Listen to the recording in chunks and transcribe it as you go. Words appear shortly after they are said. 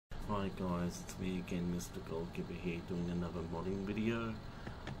Alright guys, it's me again, Mr. Goalkeeper here, doing another modding video.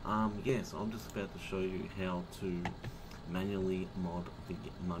 Yes, I'm just about to show you how to manually mod the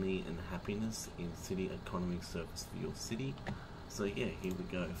money and happiness in CITYCONOMY service for your city. So yeah, here we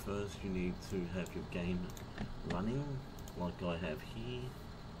go. First you need to have your game running, like I have here.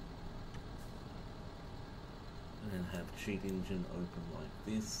 And have cheat engine open like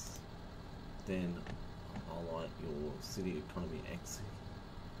this. Then highlight your CITYCONOMY exit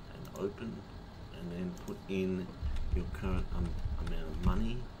and open, and then put in your current amount of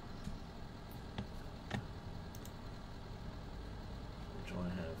money, which I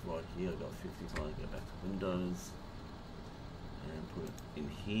have right here. I got 50, so I go back to Windows and put it in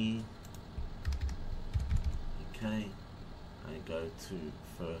here. Okay, and go to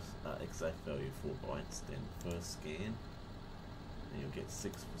first exact value 4 bytes, then first scan. And you'll get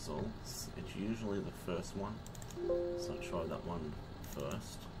 6 results. It's usually the first one, so try that one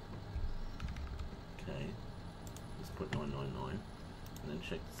first. Okay, just put 999 and then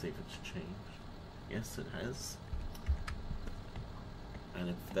check to see if it's changed. Yes, it has. And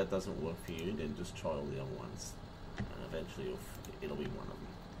if that doesn't work for you, then just try all the other ones, and eventually it'll be one of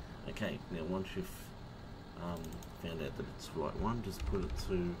them. Okay, now once you've found out that it's the right one, just put it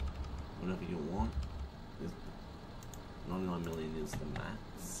to whatever you want. 99 million is the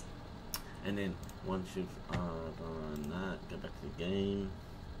max. And then once you've done that, go back to the game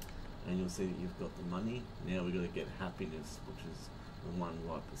and you'll see that you've got the money. Now we've got to get happiness, which is the one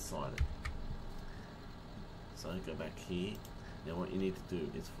right beside it. So go back here. Now what you need to do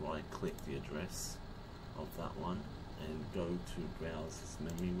is right click the address of that one and go to browse this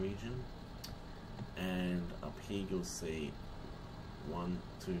memory region, and up here you'll see 1,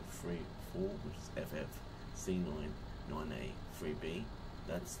 2, 3, 4, which is FF C9 9A 3B.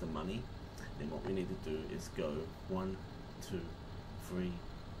 That's the money. Then what we need to do is go 1, 2, 3,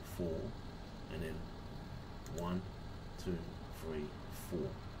 4, and then 1, 2, 3, 4.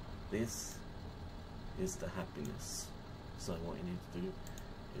 This is the happiness. So what you need to do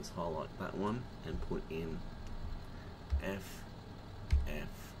is highlight that one and put in F,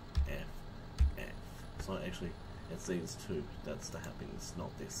 F, F, F. So actually it's these two. That's the happiness,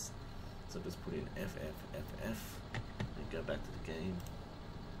 not this. So just put in F, F, F, F, and go back to the game.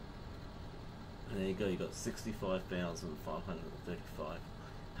 And there you go, you got 65,535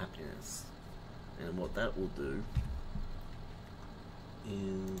 happiness. And what that will do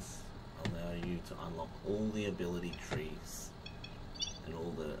is allow you to unlock all the ability trees and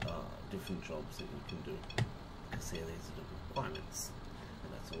all the different jobs that you can do. See, these are the requirements,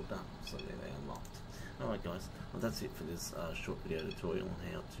 and that's all done. So there they unlocked. Alright guys, well that's it for this short video tutorial on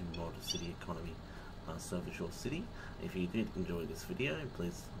how to mod CITYCONOMY service your city. If you did enjoy this video,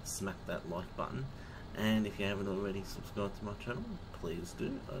 please smack that like button, and if you haven't already subscribed to my channel, please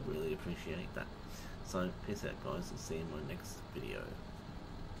do. I'd really appreciate that. So peace out guys, and see you in my next video.